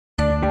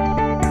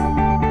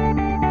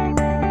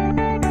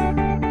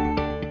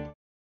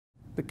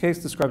case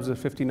describes a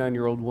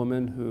 59-year-old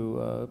woman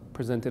who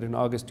presented in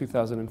August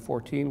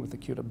 2014 with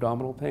acute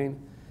abdominal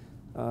pain.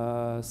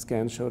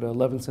 Scan showed an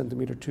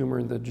 11-centimeter tumor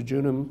in the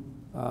jejunum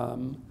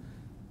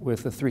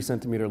with a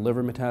 3-centimeter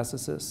liver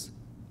metastasis.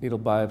 Needle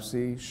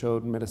biopsy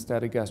showed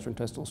metastatic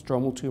gastrointestinal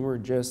stromal tumor,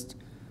 GIST,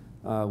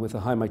 with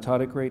a high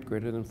mitotic rate,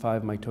 greater than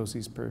 5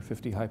 mitoses per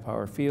 50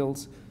 high-power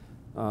fields,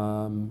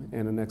 and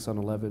an exon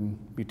 11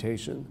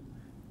 mutation.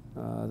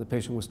 The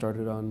patient was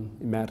started on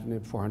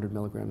imatinib 400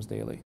 milligrams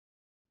daily.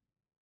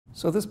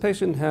 So this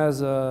patient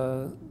has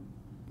a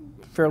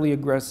fairly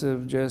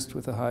aggressive GIST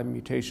with a high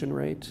mutation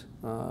rate.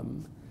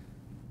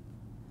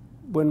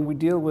 When we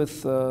deal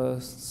with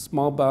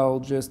small bowel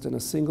GIST and a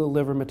single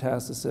liver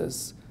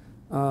metastasis,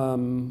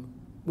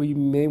 we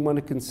may want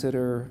to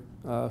consider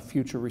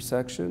future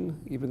resection,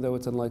 even though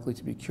it's unlikely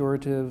to be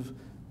curative.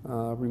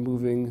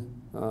 Removing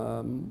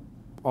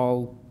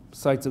all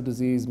sites of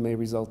disease may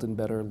result in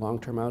better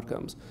long-term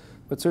outcomes.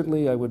 But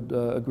certainly I would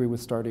agree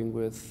with starting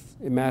with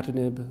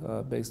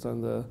imatinib based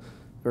on the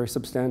very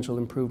substantial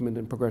improvement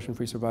in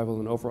progression-free survival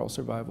and overall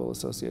survival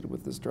associated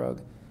with this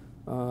drug.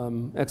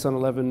 Exon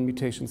 11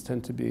 mutations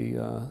tend to be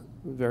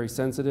very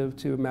sensitive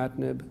to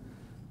imatinib,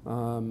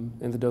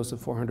 and the dose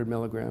of 400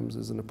 milligrams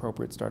is an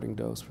appropriate starting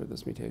dose for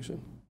this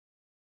mutation.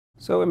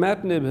 So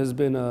imatinib has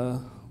been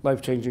a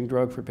life-changing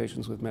drug for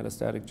patients with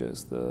metastatic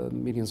GIST. The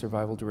median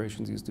survival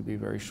durations used to be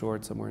very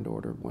short, somewhere in the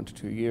order of 1 to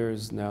 2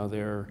 years. Now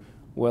they're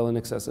well in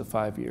excess of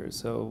 5 years.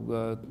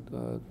 So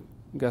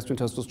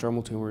gastrointestinal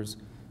stromal tumors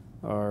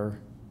are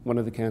one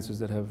of the cancers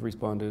that have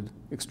responded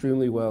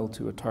extremely well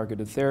to a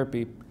targeted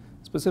therapy,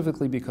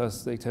 specifically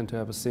because they tend to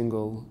have a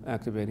single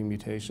activating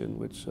mutation,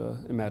 which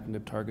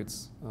imatinib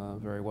targets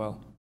very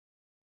well.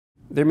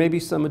 There may be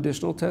some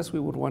additional tests we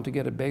would want to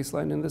get a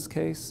baseline in this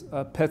case.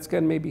 PET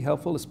scan may be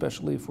helpful,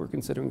 especially if we're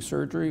considering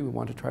surgery. We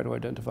want to try to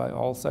identify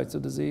all sites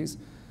of disease.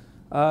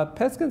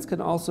 PET scans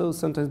can also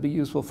sometimes be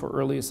useful for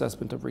early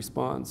assessment of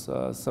response.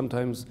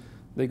 Sometimes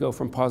they go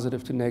from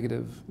positive to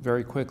negative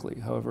very quickly.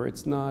 However,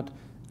 it's not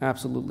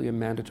absolutely a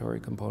mandatory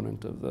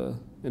component of the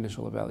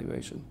initial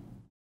evaluation.